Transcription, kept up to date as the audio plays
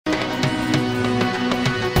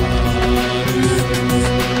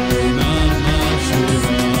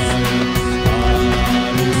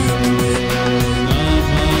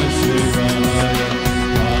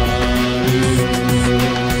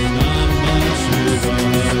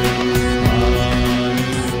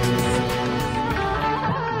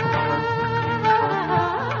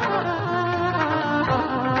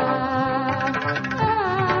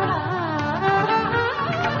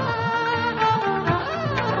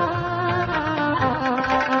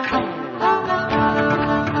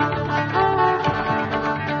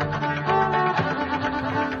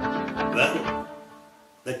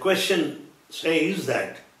question says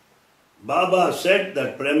that Baba said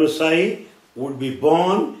that Prema Sai would be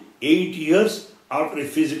born 8 years after a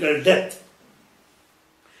physical death.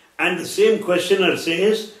 And the same questioner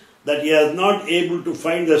says that he is not able to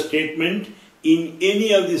find the statement in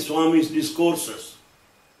any of the Swami's discourses.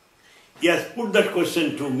 He has put that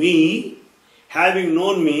question to me, having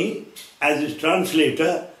known me as his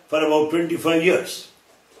translator for about 25 years.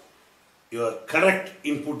 You are correct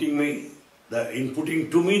in putting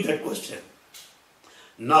to me that question.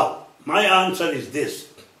 Now, my answer is this.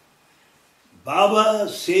 Baba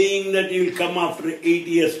saying that he will come after 8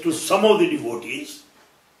 years to some of the devotees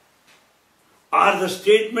are the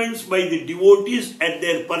statements by the devotees at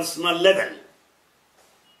their personal level.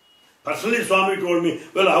 Personally, Swami told me,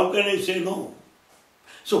 well, how can I say no?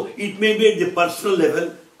 So, it may be at the personal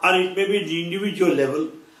level, or it may be at the individual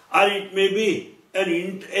level, or it may be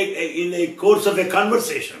in a course of a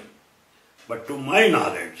conversation. But to my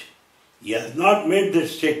knowledge, he has not made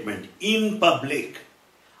this statement in public,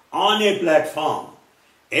 on a platform,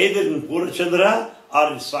 either in Purachandra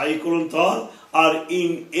or in Sai Kulanthal or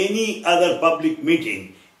in any other public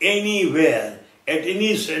meeting, anywhere, at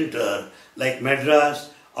any center like Madras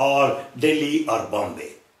or Delhi or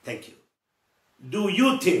Bombay. Thank you. Do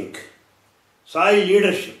you think Sai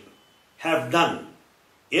leadership have done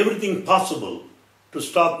everything possible to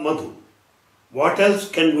stop Madhu? What else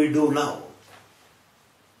can we do now?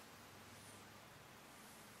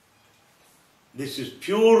 This is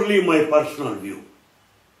purely my personal view.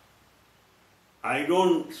 I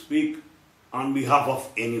don't speak on behalf of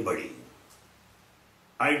anybody.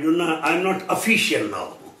 I'm not official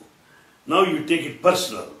now. Now you take it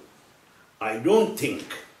personal. I don't think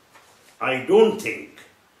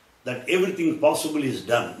that everything possible is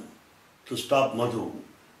done to stop Madhu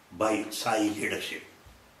by Sai leadership.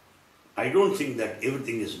 I don't think that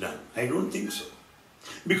everything is done. I don't think so.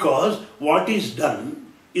 Because what is done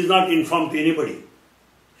is not informed to anybody.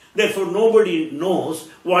 Therefore, nobody knows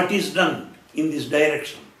what is done in this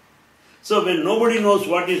direction. So when nobody knows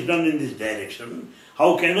what is done in this direction,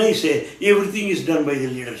 how can I say everything is done by the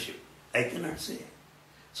leadership? I cannot say.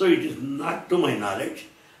 So it is not to my knowledge,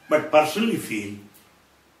 but personally feel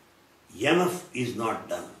enough is not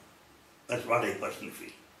done. That's what I personally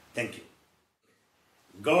feel. Thank you.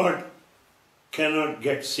 God cannot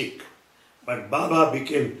get sick, but Baba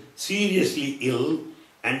became seriously ill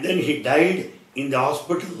and then he died in the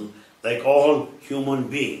hospital like all human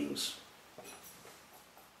beings.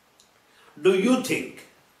 Do you think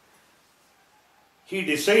he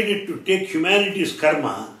decided to take humanity's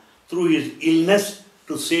karma through his illness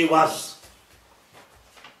to save us?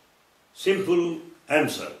 Simple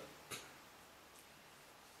answer.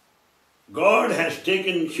 God has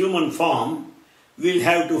taken human form, we'll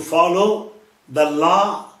have to follow the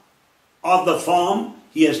law of the form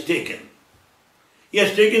he has taken. He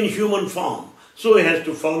has taken human form, so he has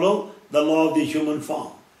to follow the law of the human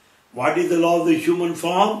form. What is the law of the human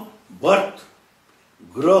form? Birth,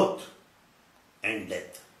 growth, and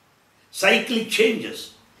death. Cyclic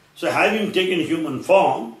changes. So having taken human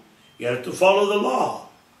form, you have to follow the law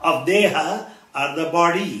of Deha or the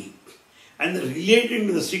body. And relating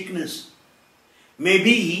to the sickness may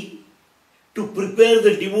be to prepare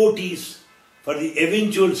the devotees for the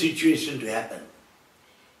eventual situation to happen.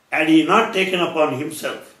 Had he not taken upon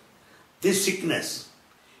himself this sickness,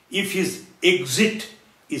 if his exit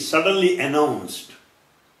is suddenly announced,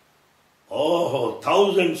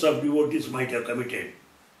 thousands of devotees might have committed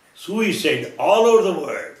suicide all over the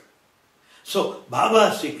world. So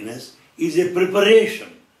Baba's sickness is a preparation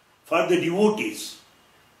for the devotees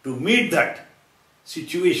to meet that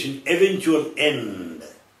situation, eventual end.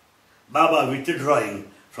 Baba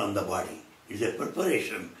withdrawing from the body is a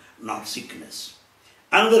preparation, not sickness.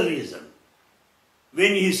 Another reason,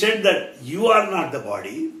 when he said that you are not the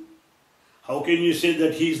body, how can you say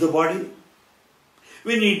that he is the body?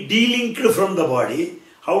 When he delinked from the body,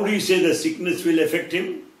 how do you say the sickness will affect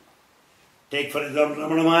him? Take for example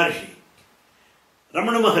Ramana Maharshi.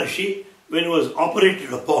 Ramana Maharshi, when he was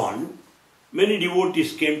operated upon, many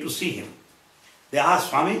devotees came to see him. They asked,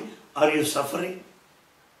 Swami, are you suffering?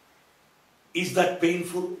 Is that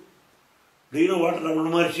painful? Do you know what Ramana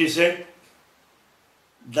Maharshi said?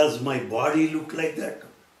 Does my body look like that?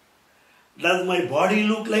 Does my body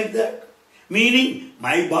look like that? Meaning,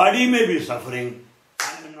 my body may be suffering,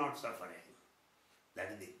 I am not suffering.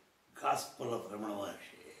 That is the gospel of Ramana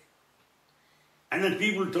Maharshi. And then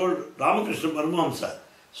people told Ramakrishna Paramahamsa,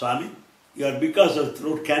 Swami, you are because of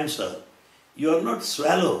throat cancer, you are not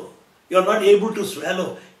swallow. You are not able to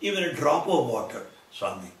swallow even a drop of water,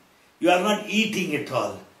 Swami. You are not eating at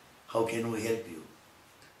all. How can we help you?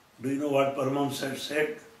 Do you know what Paramahamsa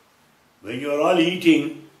said? When you are all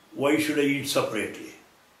eating, why should I eat separately?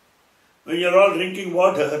 When you are all drinking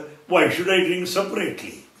water, why should I drink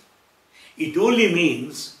separately? It only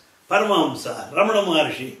means Paramahamsa, Ramana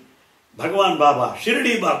Maharshi, Bhagavan Baba,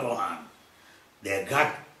 Shirdi Bhagavan, they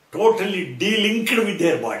got totally delinked with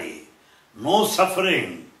their body. No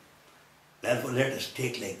suffering. Therefore, let us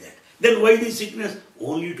take like that. Then why the sickness?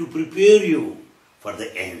 Only to prepare you for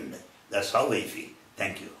the end. That's how I feel.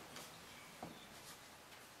 Thank you.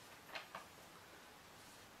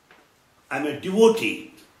 I am a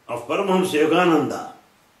devotee of Paramahamsa Yogananda,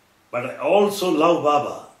 but I also love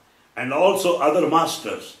Baba and also other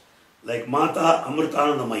masters like Mata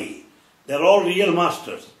Amritanandamayi. They are all real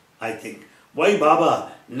masters, I think. Why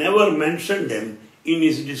Baba never mentioned them in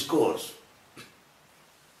his discourse?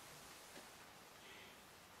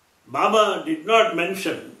 Baba did not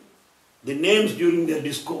mention the names during their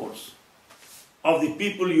discourse of the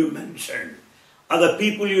people you mentioned, or the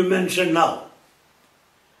people you mentioned now.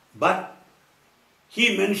 But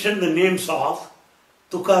he mentioned the names of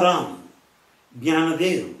Tukaram,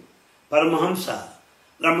 Jnanadev, Paramahamsa,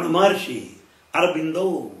 Ramana Maharshi,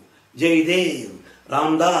 Aurobindo, Jayadev,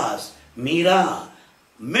 Ramdas, Meera,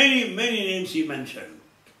 many names he mentioned.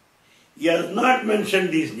 He has not mentioned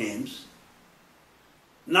these names,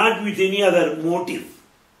 not with any other motive.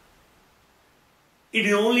 It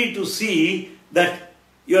is only to see that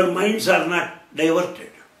your minds are not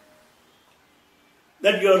diverted,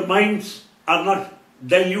 that your minds are not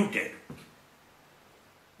diluted,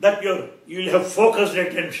 that you will have focused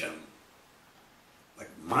attention. But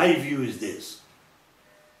my view is this: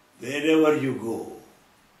 wherever you go,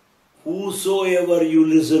 whosoever you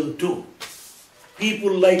listen to,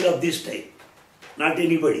 people like of this type, not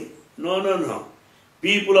anybody. No.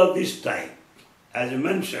 People of this type, as I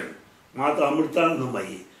mentioned, Mata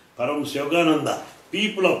Amritanandamayi, Paramahamsa Yogananda,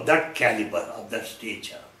 people of that caliber, of that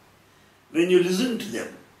stature. When you listen to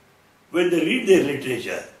them, when they read their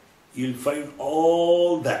literature, you will find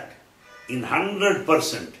all that in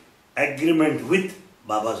 100% agreement with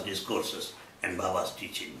Baba's discourses and Baba's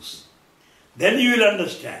teachings. Then you will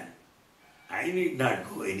understand, I need not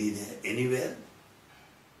go anywhere.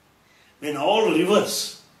 When all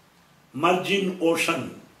rivers merge in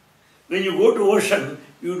ocean, when you go to ocean,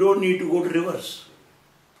 you don't need to go to rivers.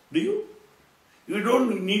 Do you? You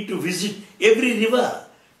don't need to visit every river,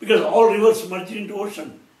 because all rivers merge into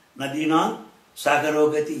ocean. Nadina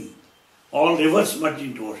Sagarogati. All rivers merge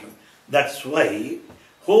into ocean. That's why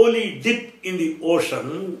holy dip in the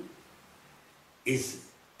ocean is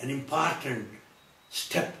an important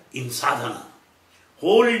step in sadhana.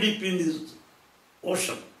 Holy dip in this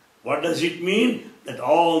ocean. What does it mean? That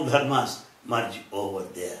all dharmas merge over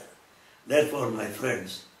there. Therefore, my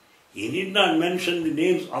friends, he need not mention the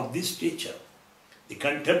names of this teacher, the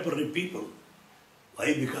contemporary people.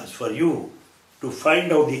 Why? Because for you to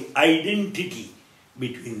find out the identity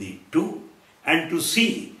between the two and to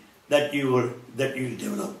see that you will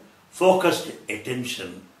develop focused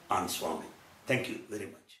attention on Swami. Thank you very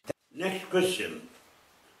much. Next question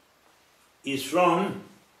is from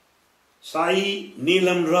Sai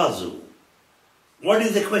Neelam Razu. What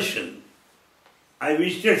is the question? I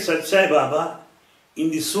visited Sathya Sai Baba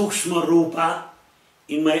in the Sukshma Rupa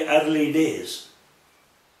in my early days.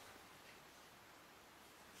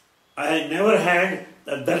 I had never had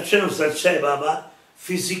the darshan of Sathya Sai Baba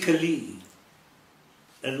physically.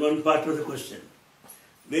 That's one part of the question.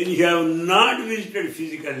 When you have not visited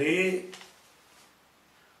physically,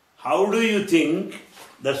 how do you think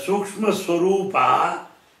the Sukshma Swarupa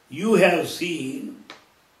you have seen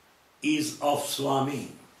is of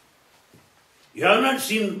Swami? You have not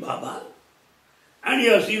seen Baba, and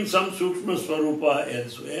you have seen some Sukshma Swarupa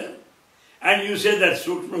elsewhere, and you say that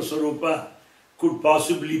Sukshma Swarupa could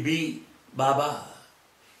possibly be Baba.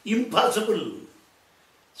 Impossible.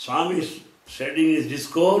 Swami said in his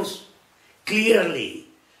discourse clearly,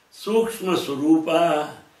 Sukshma Swarupa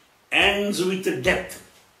ends with depth.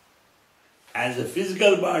 As the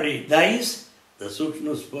physical body dies, the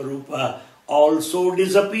Sukshma Swarupa also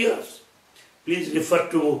disappears. Please refer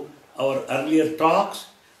to our earlier talks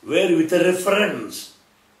where with a reference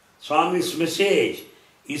Swami's message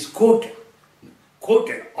is quoted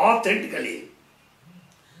authentically.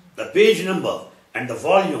 The page number and the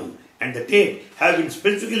volume and the date have been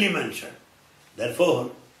specifically mentioned.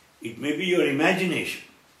 Therefore, it may be your imagination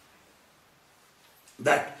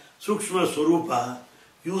that Sukshma Swarupa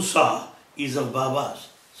you saw is of Baba's.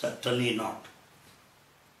 Certainly not.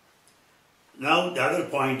 Now the other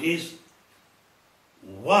point is,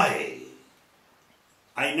 why?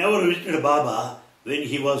 I never visited Baba when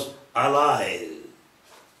he was alive.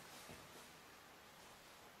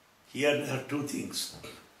 Here there are two things.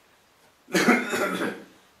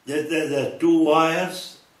 There are two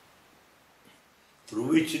wires through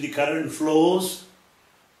which the current flows.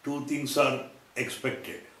 Two things are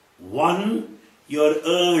expected. One, your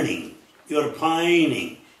earning, your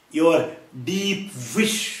pining, your deep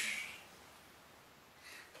wish.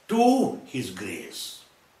 Two, His grace.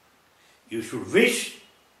 You should wish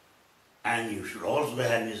and you should also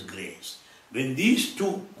have His grace. When these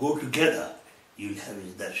two go together, you will have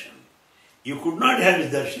His darshan. You could not have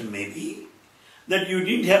His darshan maybe, that you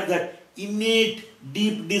didn't have that innate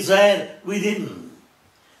deep desire within.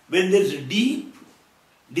 When there is a deep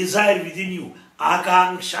desire within you,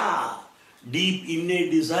 akanksha, deep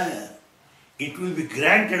innate desire, it will be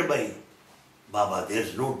granted by Baba, there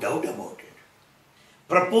is no doubt about it.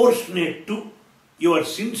 Proportionate to your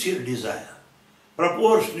sincere desire,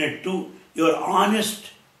 proportionate to your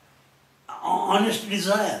honest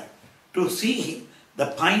desire to see Him, the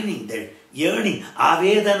pining, the yearning,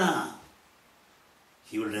 avedana,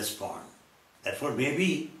 He will respond. Therefore,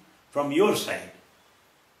 maybe from your side,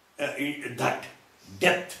 that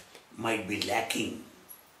depth might be lacking.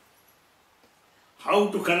 How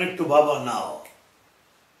to connect to Baba now?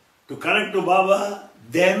 To connect to Baba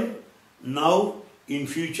then, now, in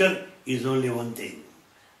future is only one thing.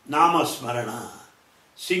 Nama Smarana.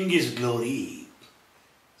 Sing His glory.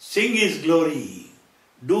 Sing His glory.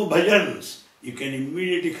 Do bhajans. You can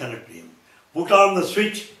immediately connect to Him. Put on the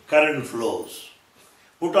switch, current flows.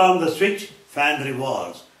 Put on the switch, fan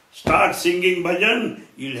revolves. Start singing bhajan,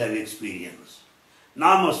 you'll have experience.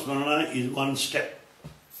 Nama Smarana is one step.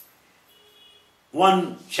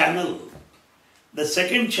 One channel. The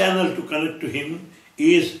second channel to connect to Him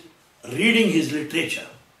is reading His literature.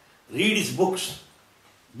 Read His books.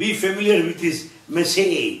 Be familiar with His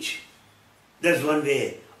message. That's one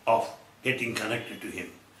way of getting connected to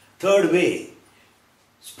Him. Third way,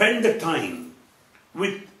 spend the time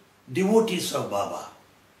with devotees of Baba.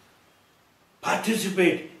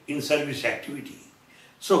 Participate in service activity.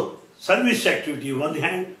 So, service activity one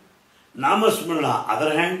hand, Namasmrana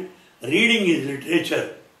other hand, reading His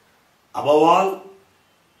literature above all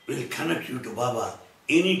will connect you to Baba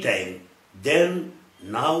anytime, then,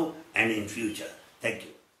 now and in future. Thank you.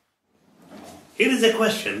 Here is a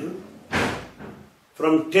question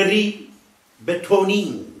from Terry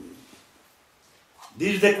Betonin.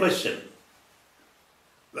 This is the question.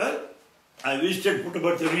 Well, I visited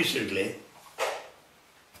Puttaparthi recently.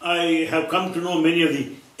 I have come to know many of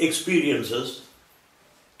the experiences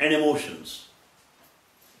and emotions.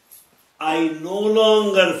 I no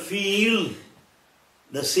longer feel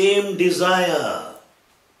the same desire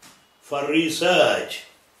for research.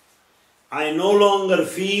 I no longer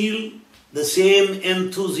feel the same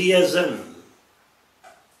enthusiasm.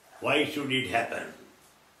 Why should it happen?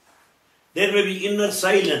 There may be inner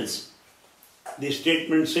silence. The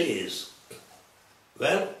statement says,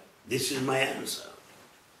 well, this is my answer.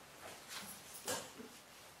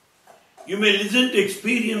 You may listen to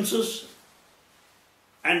experiences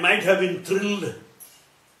and might have been thrilled,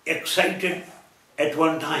 excited at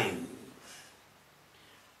one time.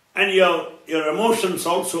 And your emotions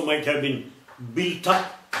also might have been built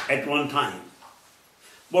up at one time.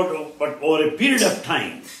 But over a period of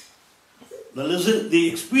time, the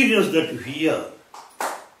experience that you hear,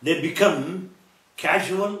 they become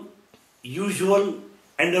casual, usual,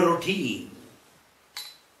 and a routine.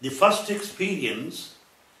 The first experience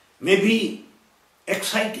may be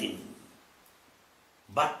exciting,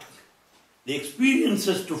 but the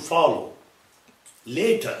experiences to follow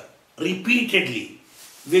later, repeatedly,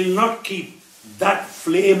 will not keep that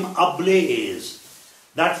flame ablaze,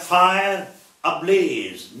 that fire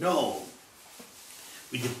ablaze. No.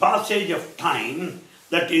 With the passage of time,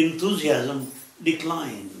 that enthusiasm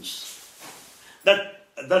declines.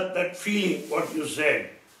 That feeling, what you said,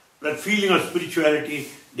 that feeling of spirituality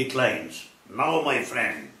declines. Now, my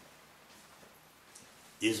friend,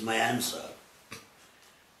 is my answer.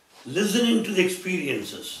 Listening to the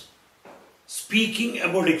experiences, speaking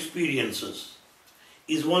about experiences,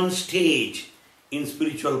 is one stage in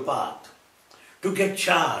spiritual path. To get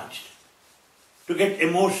charged, to get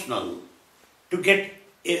emotional, to get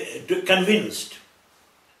convinced,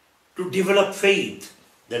 to develop faith,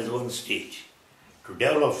 that is one stage. To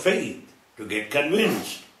develop faith, to get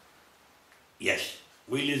convinced. Yes,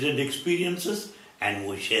 we listen to experiences and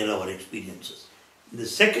we share our experiences. In the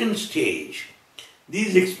second stage,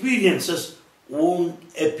 these experiences won't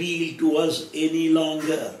appeal to us any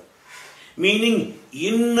longer. Meaning,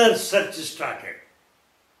 inner search started.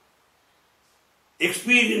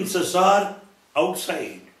 Experiences are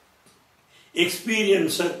outside.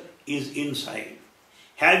 Experiencer is inside.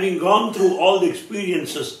 Having gone through all the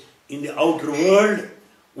experiences in the outer world,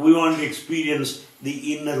 We want to experience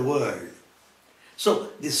the inner world. So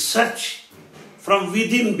the search from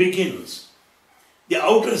within begins. The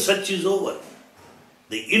outer search is over.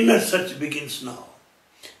 The inner search begins now.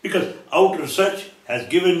 Because outer search has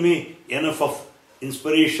given me enough of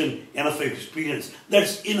inspiration, enough experience.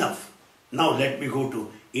 That's enough. Now let me go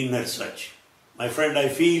to inner search. My friend, I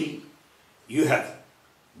feel you have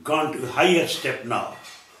gone to a higher step now.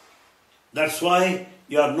 That's why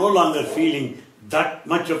you are no longer feeling that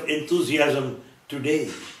much of enthusiasm today,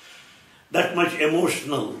 that much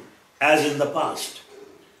emotional as in the past.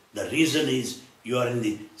 The reason is you are in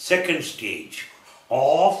the second stage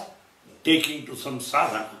of taking to some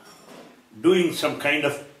sadhana, doing some kind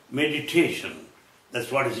of meditation.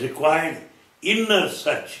 That's what is required. Inner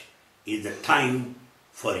search is the time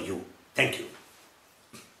for you. Thank you.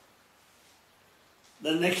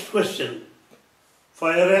 The next question,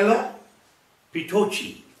 Fiorella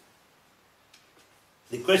Pitocci.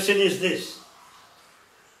 The question is this.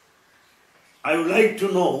 I would like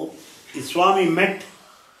to know if Swami met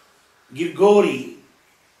Grigory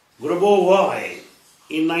Grobovoi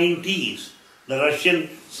in 90s, the Russian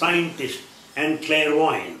scientist and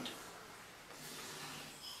clairvoyant.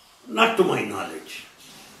 Not to my knowledge.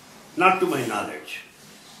 Not to my knowledge.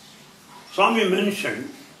 Swami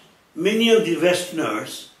mentioned many of the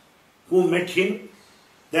Westerners who met him,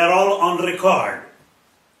 they are all on record.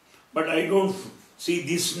 But I don't see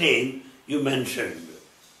this name you mentioned.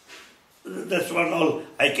 That's what all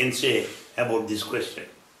I can say about this question.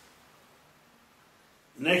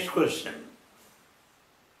 Next question.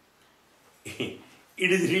 It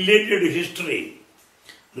is related to history.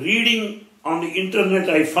 Reading on the internet,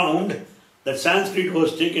 I found that Sanskrit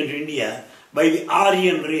was taken to India by the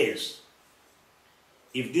Aryan race.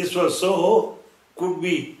 If this was so, could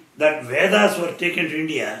be that Vedas were taken to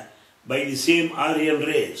India by the same Aryan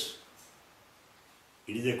race.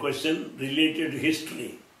 It is a question related to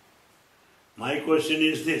history. My question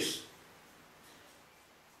is this.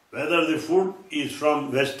 Whether the food is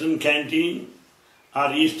from Western canteen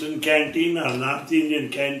or Eastern canteen or North Indian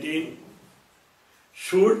canteen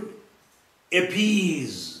should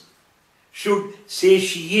appease, should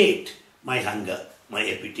satiate my hunger, my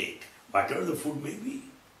appetite, whatever the food may be.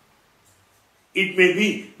 It may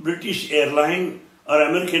be British airline or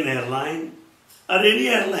American airline or any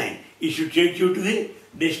airline. It should take you to the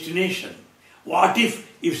destination. What if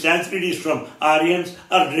Sanskrit is from Aryans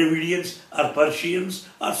or Dravidians or Persians,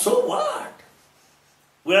 or so what?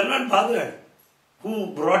 We are not bothered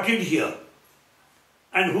who brought it here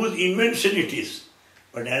and whose invention it is.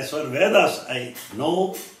 But as for Vedas, I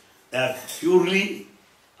know they are purely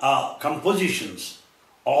compositions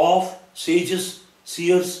of sages,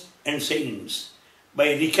 seers and saints.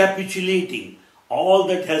 By recapitulating all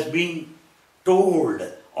that has been told,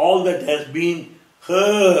 all that has been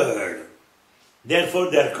heard. Therefore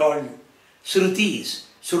they are called Shrutis.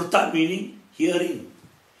 Shruta meaning hearing.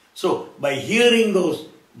 So by hearing those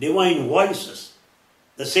divine voices,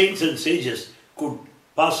 the saints and sages could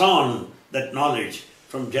pass on that knowledge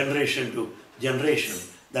from generation to generation.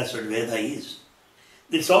 That's what Veda is.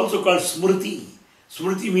 It's also called Smriti.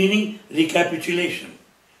 Smriti meaning recapitulation.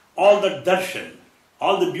 All the darshan,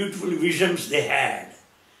 all the beautiful visions they had,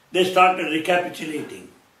 they started recapitulating.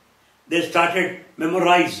 They started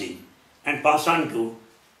memorizing and pass on to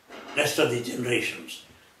rest of the generations.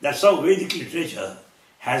 That's how Vedic literature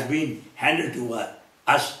has been handed to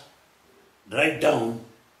us right down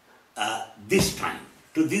this time,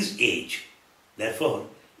 to this age. Therefore,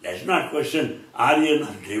 let's not question Aryan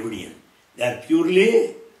or Dravidian. They are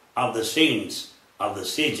purely of the saints, of the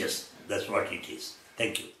sages. That's what it is.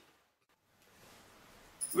 Thank you.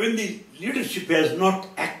 When the leadership has not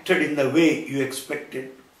acted in the way you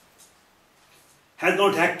expected, has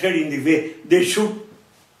not acted in the way they should,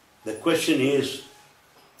 the question is,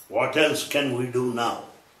 what else can we do now?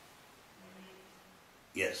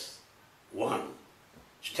 Yes. One,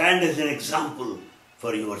 stand as an example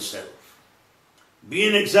for yourself. Be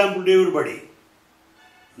an example to everybody.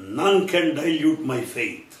 None can dilute my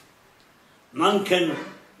faith. None can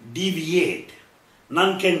deviate.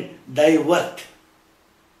 None can divert.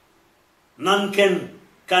 None can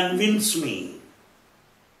convince me.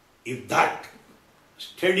 If that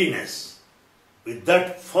steadiness, with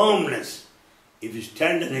that firmness, if you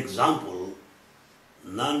stand an example,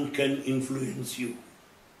 none can influence you.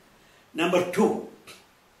 Number two,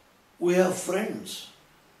 we have friends,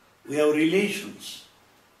 we have relations,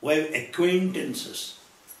 we have acquaintances,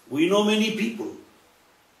 we know many people.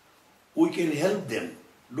 We can help them.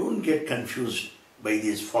 Don't get confused by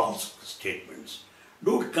these false statements.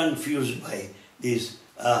 Don't confused by these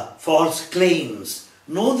false claims.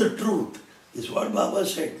 Know the truth. This is what Baba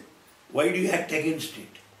said. Why do you act against it?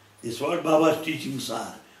 This is what Baba's teachings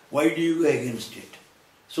are. Why do you go against it?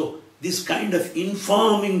 So, this kind of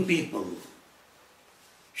informing people,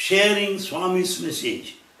 sharing Swami's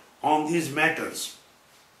message on these matters,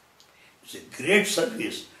 it's a great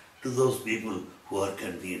service to those people who are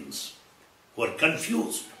convinced, who are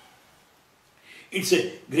confused. It's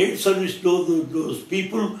a great service to those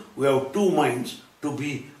people who have two minds, to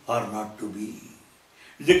be or not to be.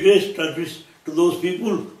 It's a great service to those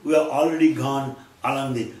people who have already gone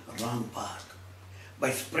along the wrong path.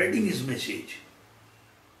 By spreading his message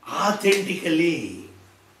authentically,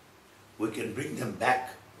 we can bring them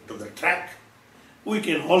back to the track. We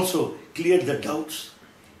can also clear the doubts,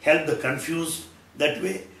 help the confused that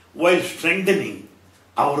way, while strengthening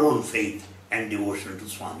our own faith and devotion to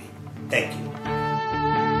Swami. Thank you.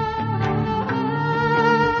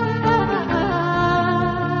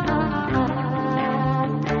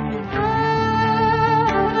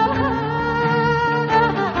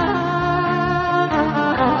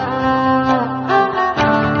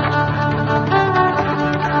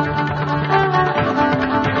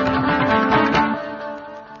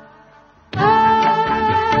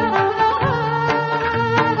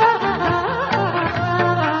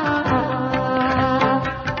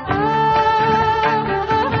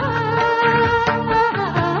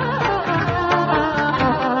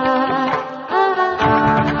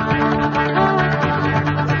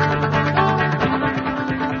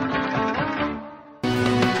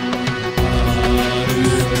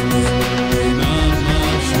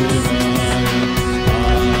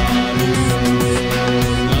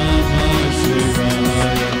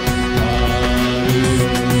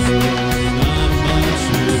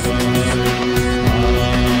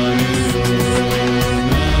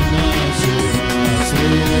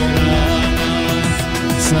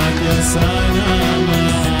 Sathya Sai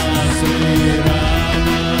Sri Rama,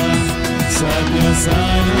 Sathya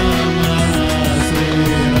Sai Sri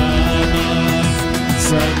Rama,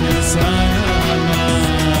 Sathya Sai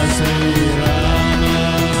Sri Rama,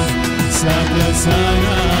 Sathya Sai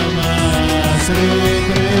Sri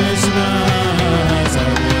Krishna.